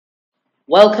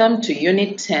Welcome to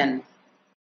Unit 10,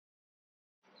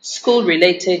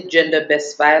 School-Related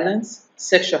Gender-Based Violence,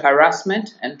 Sexual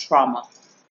Harassment, and Trauma.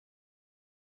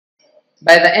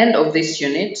 By the end of this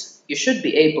unit, you should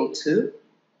be able to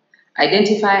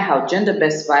identify how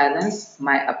gender-based violence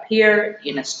might appear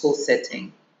in a school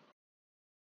setting.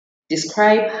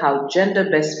 Describe how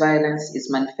gender-based violence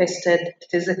is manifested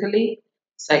physically,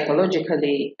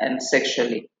 psychologically, and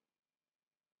sexually.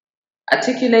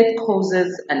 Articulate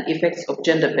causes and effects of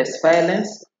gender-based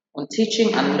violence on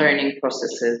teaching and learning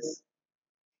processes.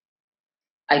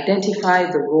 Identify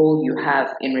the role you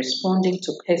have in responding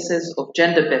to cases of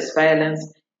gender-based violence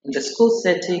in the school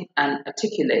setting and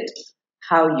articulate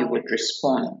how you would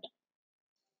respond.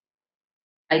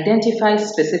 Identify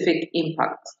specific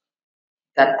impacts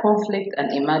that conflict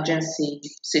and emergency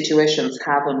situations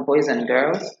have on boys and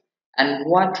girls and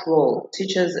what role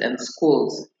teachers and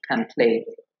schools can play.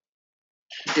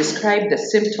 Describe the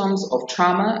symptoms of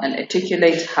trauma and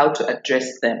articulate how to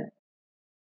address them.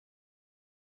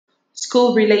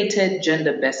 School-related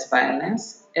gender-based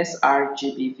violence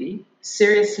 (SRGBV)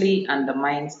 seriously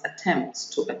undermines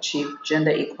attempts to achieve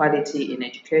gender equality in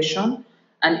education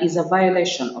and is a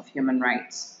violation of human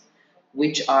rights,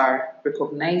 which are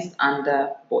recognized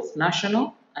under both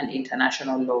national and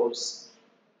international laws.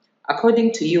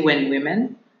 According to UN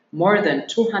Women, more than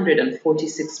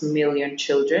 246 million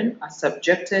children are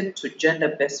subjected to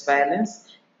gender-based violence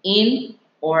in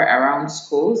or around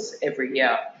schools every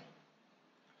year.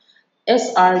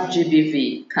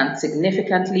 SRGBV can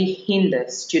significantly hinder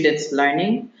students'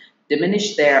 learning,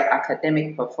 diminish their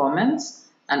academic performance,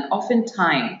 and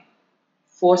oftentimes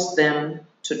force them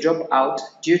to drop out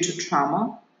due to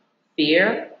trauma,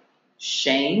 fear,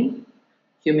 shame,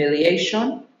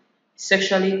 humiliation,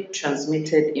 sexually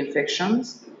transmitted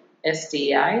infections,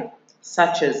 STI,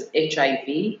 such as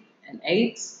HIV and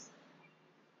AIDS,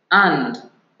 and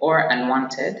or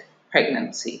unwanted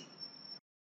pregnancy.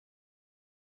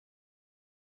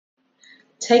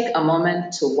 Take a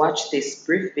moment to watch this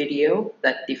brief video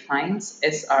that defines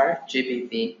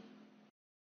SRGBV.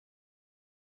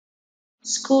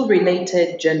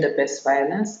 School-related gender-based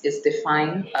violence is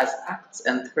defined as acts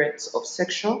and threats of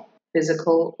sexual,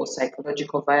 physical, or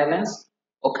psychological violence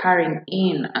occurring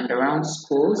in and around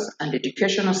schools and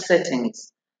educational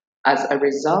settings as a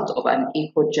result of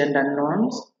unequal gender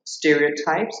norms,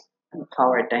 stereotypes, and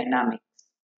power dynamics.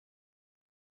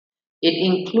 It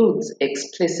includes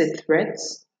explicit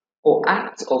threats or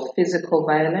acts of physical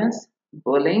violence,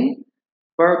 bullying,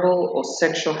 verbal or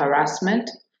sexual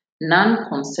harassment,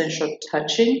 non-consensual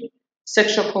touching,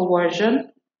 sexual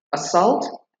coercion, assault,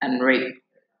 and rape.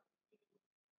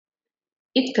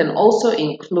 It can also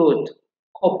include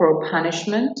corporal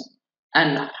punishment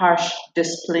and harsh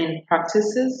discipline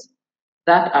practices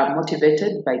that are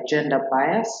motivated by gender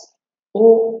bias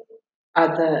or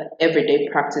other everyday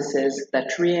practices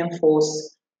that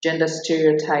reinforce gender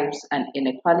stereotypes and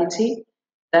inequality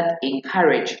that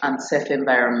encourage unsafe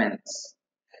environments.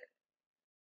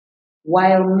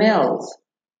 While males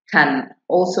can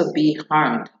also be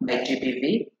harmed by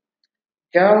GBV,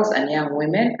 girls and young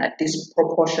women are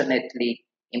disproportionately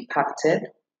impacted.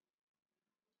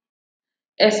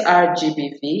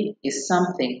 SRGBV is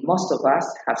something most of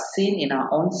us have seen in our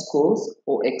own schools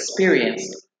or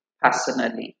experienced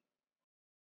personally.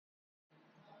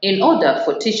 In order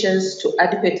for teachers to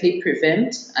adequately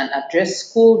prevent and address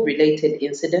school-related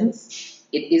incidents,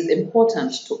 it is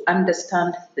important to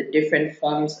understand the different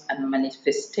forms and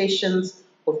manifestations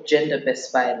of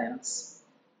gender-based violence.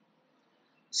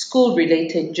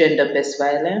 School-related gender-based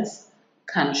violence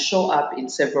can show up in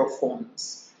several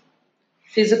forms: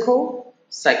 physical,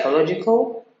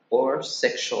 psychological, or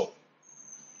sexual.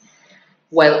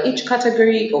 While each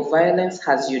category of violence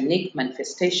has unique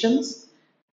manifestations,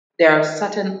 there are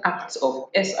certain acts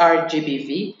of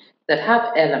SRGBV that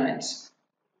have elements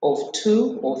of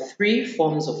two or three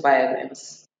forms of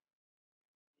violence.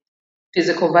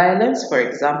 Physical violence, for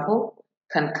example,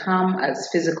 can come as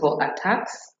physical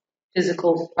attacks,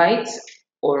 physical fights,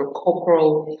 or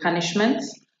corporal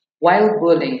punishments, while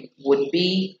bullying would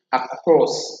be a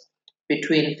cross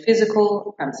between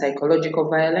physical and psychological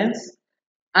violence.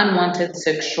 Unwanted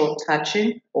sexual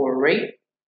touching or rape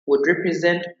would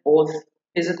represent both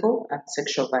physical and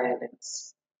sexual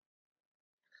violence.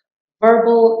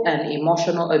 Verbal and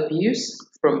emotional abuse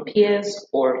from peers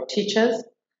or teachers,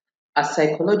 a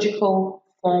psychological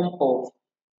form of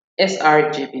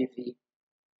SRGBV,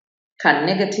 can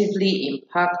negatively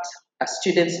impact a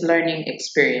student's learning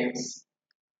experience.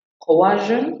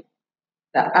 Coercion,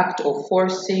 the act of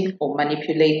forcing or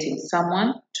manipulating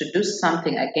someone to do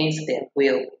something against their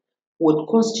will, would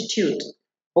constitute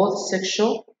both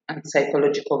sexual and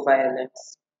psychological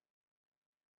violence.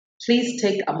 Please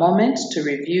take a moment to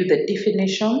review the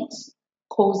definitions,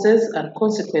 causes, and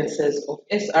consequences of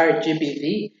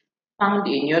sRGBV found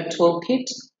in your toolkit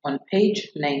on page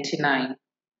 99.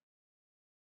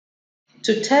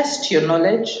 To test your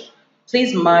knowledge,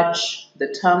 please match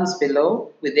the terms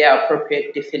below with their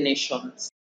appropriate definitions.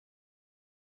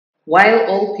 While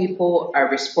all people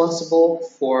are responsible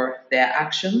for their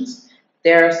actions,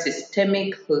 there are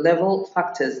systemic level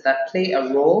factors that play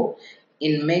a role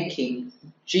in making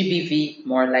GBV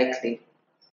more likely.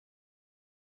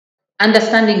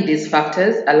 Understanding these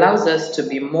factors allows us to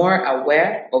be more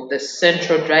aware of the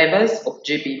central drivers of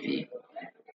GBV.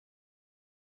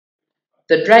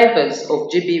 The drivers of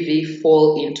GBV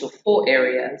fall into four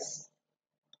areas.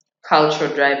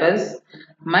 Cultural drivers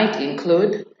might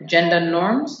include gender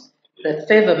norms that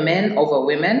favor men over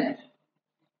women,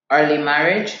 early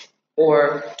marriage,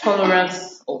 or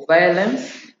tolerance of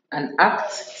violence, and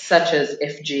acts such as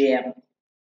FGM.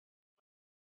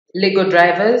 Legal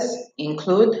drivers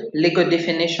include legal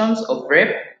definitions of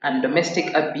rape and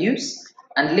domestic abuse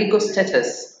and legal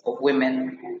status of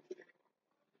women.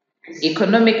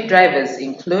 Economic drivers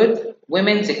include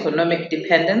women's economic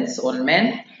dependence on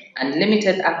men and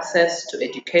limited access to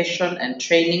education and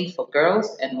training for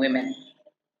girls and women.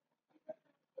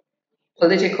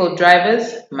 Political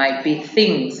drivers might be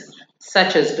things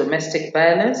such as domestic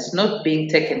violence not being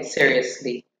taken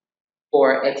seriously.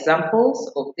 For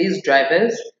examples of these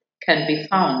drivers can be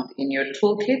found in your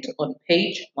toolkit on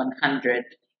page 100.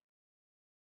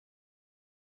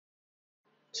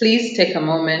 Please take a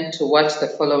moment to watch the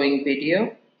following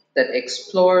video that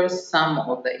explores some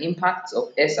of the impacts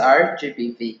of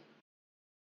sRGBV.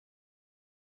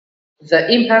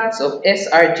 The impacts of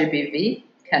sRGBV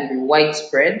can be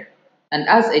widespread, and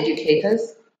as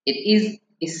educators, it is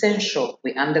essential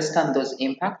we understand those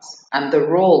impacts and the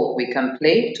role we can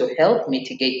play to help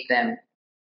mitigate them.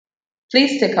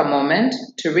 Please take a moment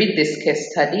to read this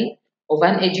case study of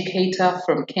an educator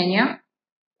from Kenya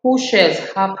who shares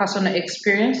her personal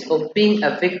experience of being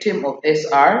a victim of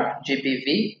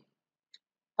sRGBV,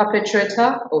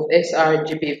 perpetrator of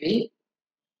sRGBV,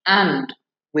 and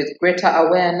with greater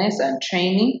awareness and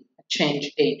training, a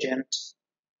change agent.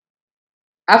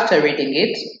 After reading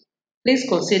it, please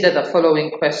consider the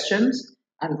following questions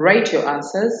and write your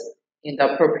answers in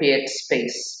the appropriate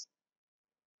space.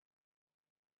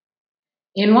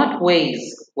 In what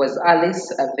ways was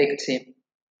Alice a victim?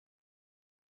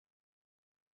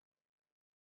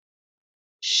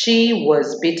 She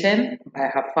was beaten by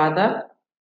her father.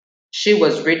 She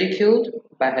was ridiculed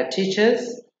by her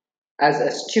teachers as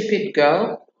a stupid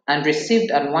girl and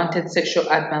received unwanted sexual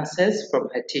advances from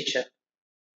her teacher.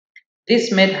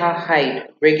 This made her hide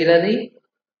regularly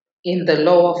in the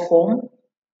lower form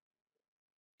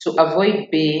to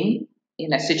avoid being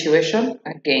in a situation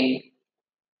again.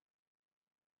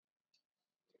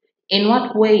 In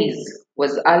what ways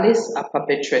was Alice a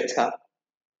perpetrator?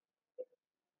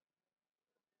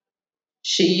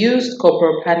 She used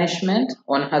corporal punishment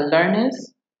on her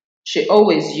learners. She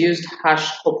always used harsh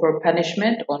corporal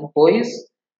punishment on boys,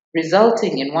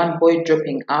 resulting in one boy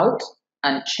dropping out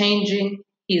and changing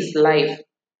his life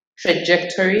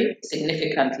trajectory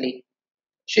significantly.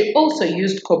 She also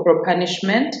used corporal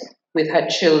punishment with her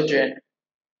children.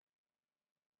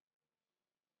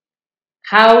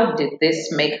 How did this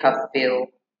make her feel?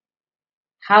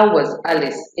 How was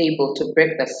Alice able to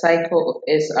break the cycle of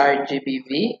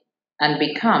sRGBV and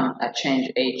become a change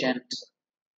agent?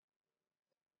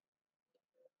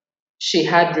 She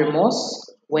had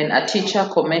remorse when a teacher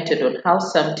commented on how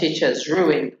some teachers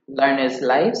ruined learners'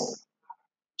 lives.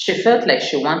 She felt like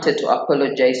she wanted to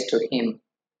apologize to him.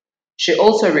 She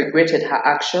also regretted her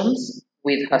actions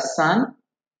with her son,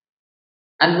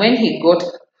 and when he got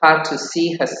her to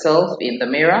see herself in the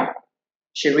mirror,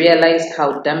 she realized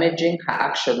how damaging her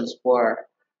actions were.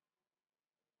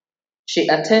 She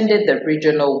attended the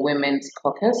Regional Women's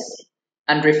Caucus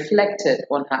and reflected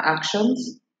on her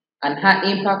actions and her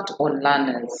impact on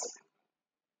learners.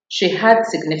 She had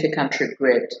significant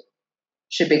regret.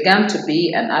 She began to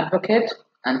be an advocate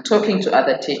and talking to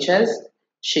other teachers.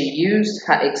 She used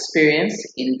her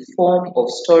experience in form of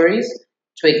stories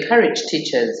to encourage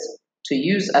teachers to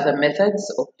use other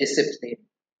methods of discipline.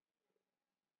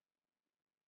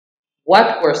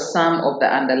 What were some of the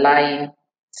underlying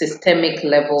systemic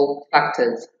level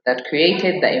factors that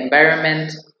created the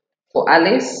environment for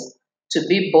Alice to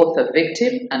be both a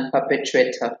victim and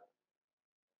perpetrator?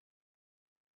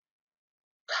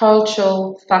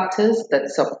 Cultural factors that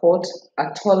support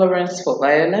a tolerance for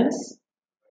violence,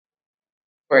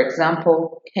 for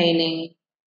example, caning,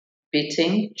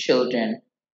 beating children.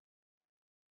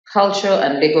 Culture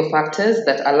and legal factors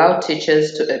that allow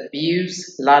teachers to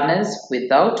abuse learners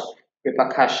without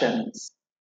repercussions.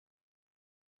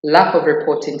 Lack of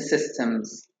reporting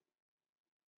systems.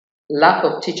 Lack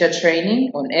of teacher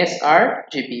training on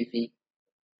SRGBV.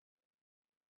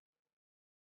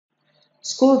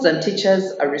 Schools and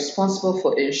teachers are responsible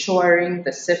for ensuring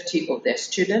the safety of their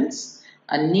students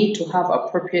and need to have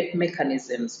appropriate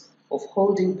mechanisms of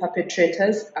holding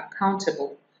perpetrators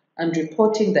accountable and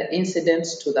reporting the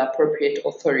incidents to the appropriate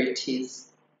authorities.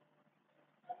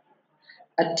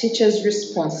 A teacher's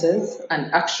responses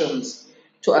and actions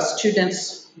to a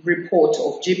student's report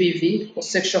of GBV or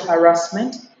sexual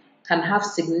harassment can have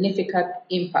significant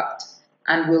impact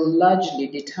and will largely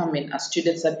determine a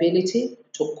student's ability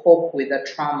to cope with the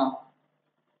trauma.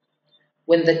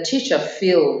 When the teacher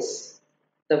feels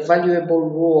the valuable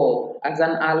role as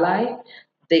an ally,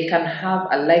 they can have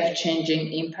a life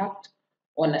changing impact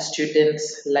on a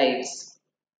student's lives.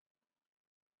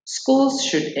 Schools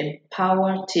should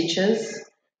empower teachers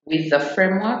with the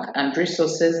framework and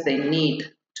resources they need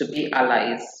to be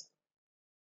allies.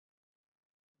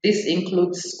 This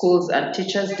includes schools and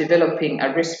teachers developing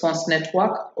a response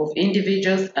network of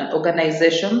individuals and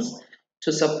organizations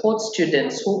to support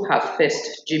students who have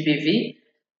faced GBV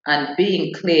and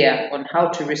being clear on how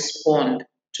to respond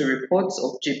to reports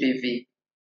of GBV.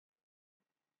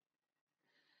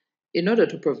 In order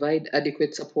to provide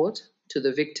adequate support to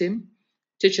the victim,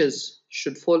 teachers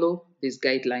should follow these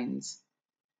guidelines.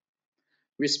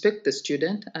 Respect the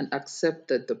student and accept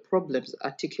that the problems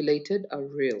articulated are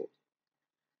real.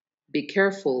 Be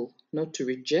careful not to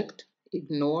reject,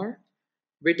 ignore,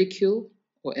 ridicule,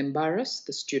 or embarrass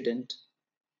the student.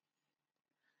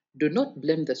 Do not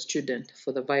blame the student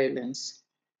for the violence.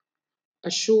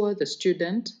 Assure the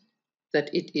student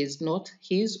that it is not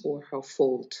his or her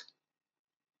fault.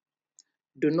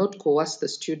 Do not coerce the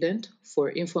student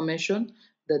for information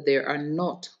that they are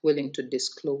not willing to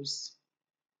disclose.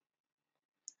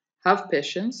 Have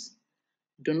patience.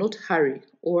 Do not hurry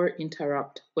or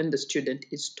interrupt when the student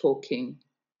is talking.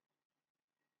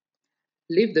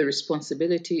 Leave the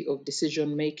responsibility of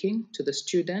decision making to the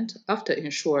student after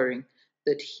ensuring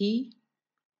that he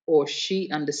or she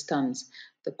understands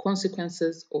the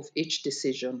consequences of each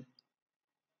decision.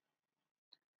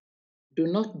 Do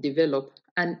not develop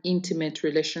an intimate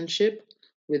relationship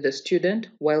with the student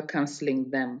while counseling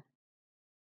them.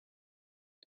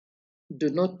 Do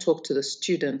not talk to the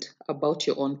student about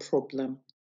your own problem.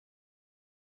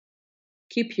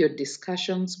 Keep your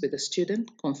discussions with the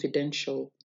student confidential.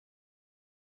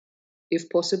 If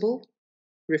possible,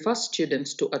 refer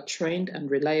students to a trained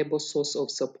and reliable source of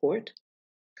support,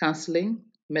 counseling,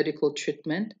 medical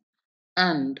treatment,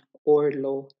 and/or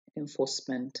law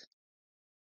enforcement.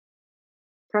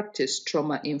 Practice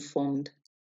trauma-informed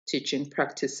teaching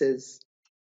practices.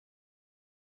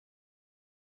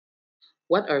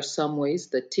 What are some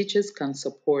ways that teachers can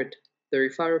support the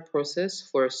referral process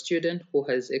for a student who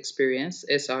has experienced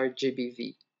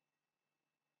SRGBV?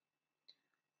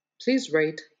 Please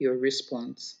write your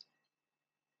response.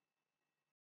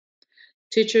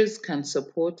 Teachers can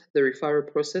support the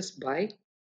referral process by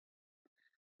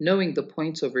knowing the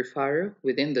points of referral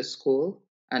within the school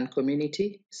and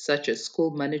community, such as school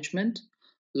management,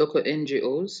 local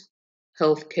NGOs,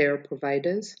 healthcare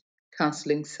providers,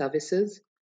 counseling services,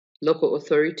 local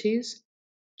authorities,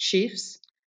 chiefs,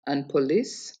 and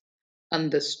police,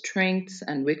 and the strengths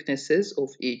and weaknesses of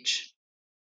each.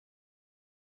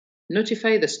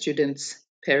 Notify the students'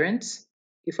 parents,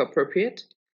 if appropriate,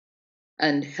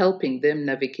 and helping them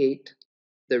navigate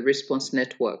the response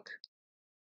network.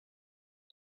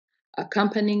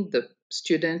 Accompanying the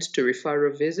students to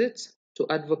referral visits to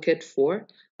advocate for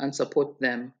and support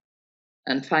them.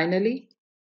 And finally,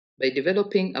 by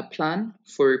developing a plan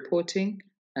for reporting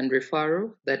and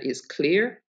referral that is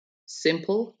clear,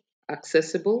 simple,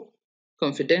 accessible,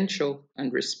 confidential,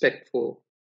 and respectful.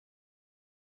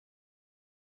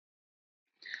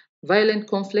 Violent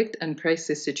conflict and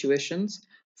crisis situations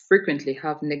frequently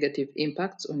have negative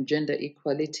impacts on gender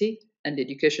equality and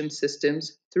education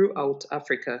systems throughout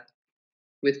Africa,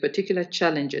 with particular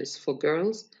challenges for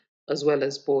girls as well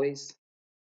as boys.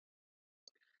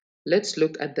 Let's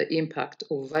look at the impact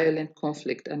of violent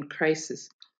conflict and crisis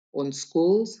on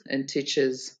schools and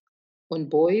teachers, on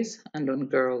boys and on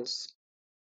girls.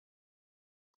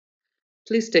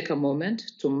 Please take a moment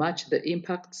to match the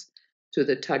impacts to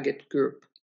the target group.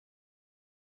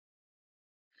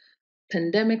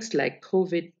 Pandemics like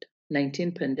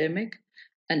COVID-19 pandemic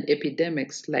and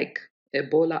epidemics like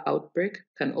Ebola outbreak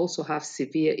can also have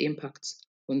severe impacts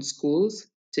on schools,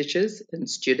 teachers, and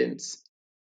students.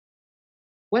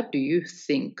 What do you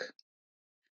think?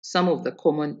 Some of the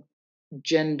common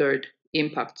gendered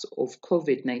impacts of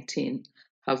COVID-19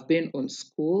 have been on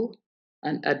school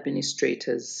and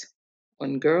administrators,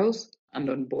 on girls and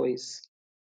on boys.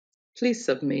 Please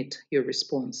submit your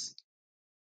response.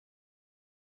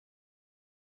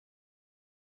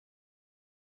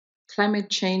 Climate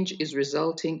change is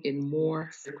resulting in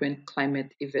more frequent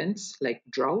climate events like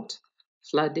drought,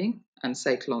 flooding, and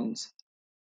cyclones.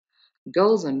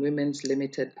 Girls and women's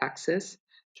limited access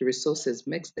to resources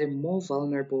makes them more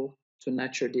vulnerable to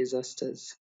natural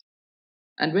disasters.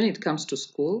 And when it comes to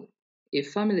school,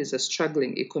 if families are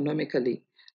struggling economically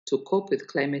to cope with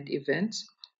climate events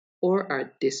or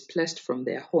are displaced from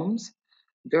their homes,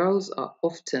 girls are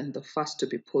often the first to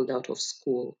be pulled out of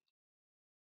school.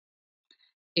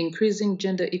 Increasing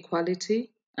gender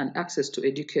equality and access to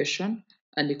education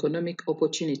and economic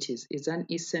opportunities is an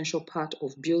essential part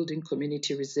of building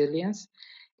community resilience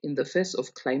in the face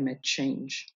of climate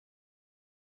change.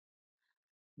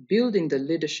 Building the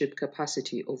leadership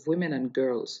capacity of women and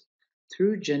girls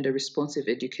through gender responsive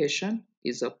education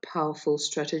is a powerful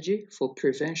strategy for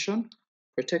prevention,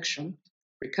 protection,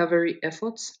 recovery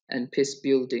efforts, and peace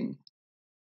building.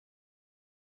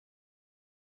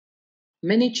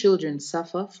 Many children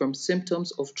suffer from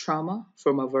symptoms of trauma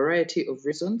from a variety of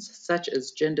reasons, such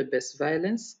as gender based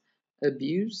violence,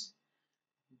 abuse,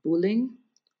 bullying,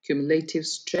 cumulative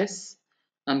stress,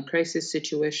 and crisis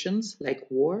situations like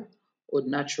war or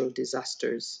natural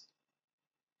disasters.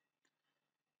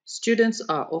 Students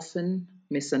are often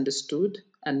misunderstood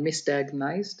and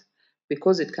misdiagnosed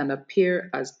because it can appear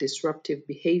as disruptive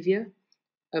behavior,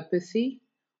 apathy,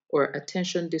 or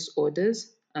attention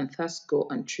disorders and thus go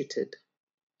untreated.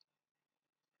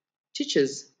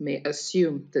 Teachers may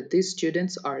assume that these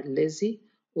students are lazy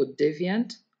or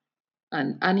deviant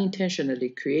and unintentionally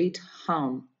create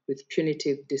harm with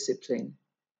punitive discipline.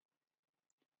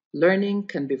 Learning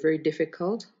can be very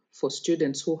difficult for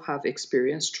students who have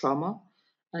experienced trauma,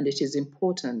 and it is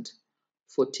important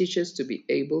for teachers to be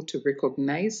able to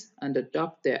recognize and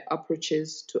adopt their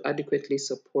approaches to adequately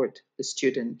support the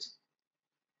student.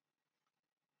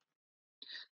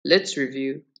 Let's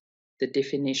review the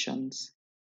definitions.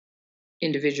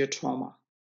 Individual trauma.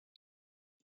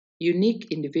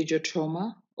 Unique individual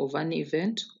trauma of an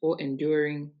event or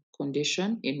enduring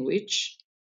condition in which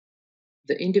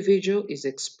the individual is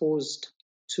exposed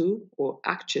to or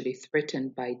actually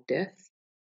threatened by death,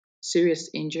 serious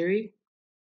injury,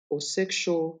 or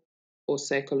sexual or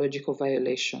psychological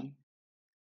violation.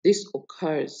 This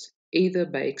occurs either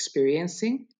by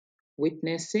experiencing,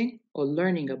 witnessing, or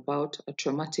learning about a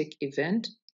traumatic event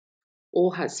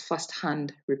or has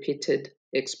first-hand repeated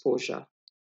exposure.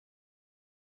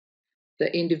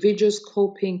 The individual's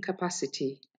coping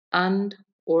capacity and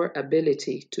or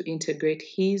ability to integrate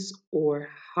his or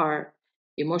her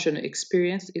emotional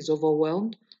experience is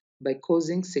overwhelmed by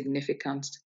causing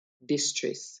significant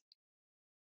distress.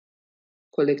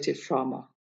 Collective trauma.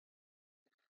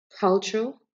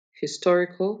 Cultural,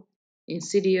 historical,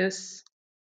 insidious,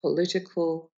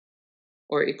 political,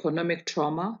 or economic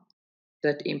trauma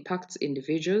that impacts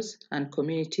individuals and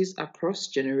communities across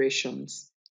generations.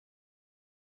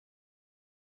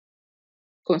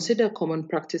 Consider common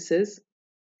practices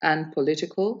and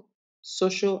political,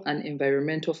 social, and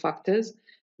environmental factors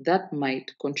that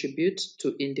might contribute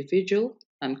to individual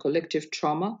and collective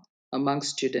trauma among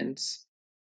students.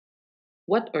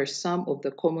 What are some of the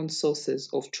common sources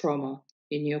of trauma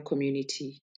in your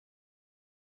community?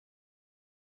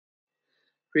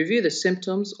 Review the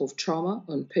symptoms of trauma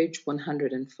on page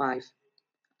 105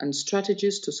 and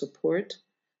strategies to support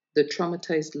the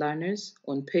traumatized learners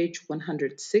on page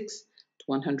 106 to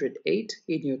 108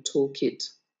 in your toolkit.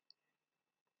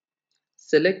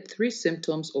 Select 3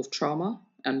 symptoms of trauma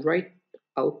and write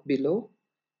out below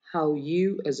how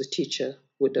you as a teacher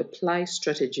would apply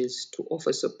strategies to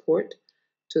offer support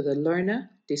to the learner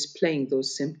displaying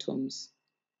those symptoms.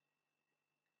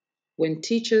 When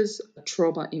teachers are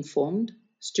trauma informed,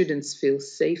 students feel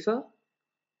safer,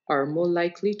 are more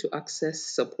likely to access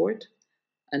support,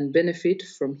 and benefit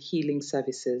from healing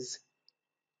services.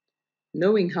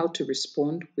 Knowing how to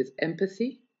respond with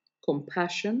empathy,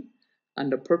 compassion,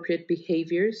 and appropriate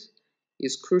behaviors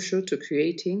is crucial to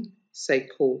creating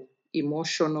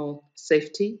psycho-emotional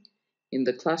safety in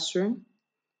the classroom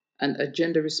and a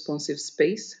gender-responsive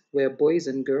space where boys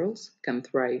and girls can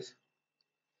thrive.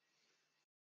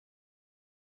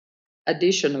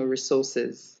 Additional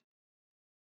resources.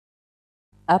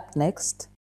 Up next,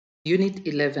 Unit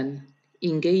 11,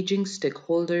 Engaging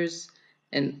Stakeholders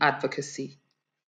and Advocacy.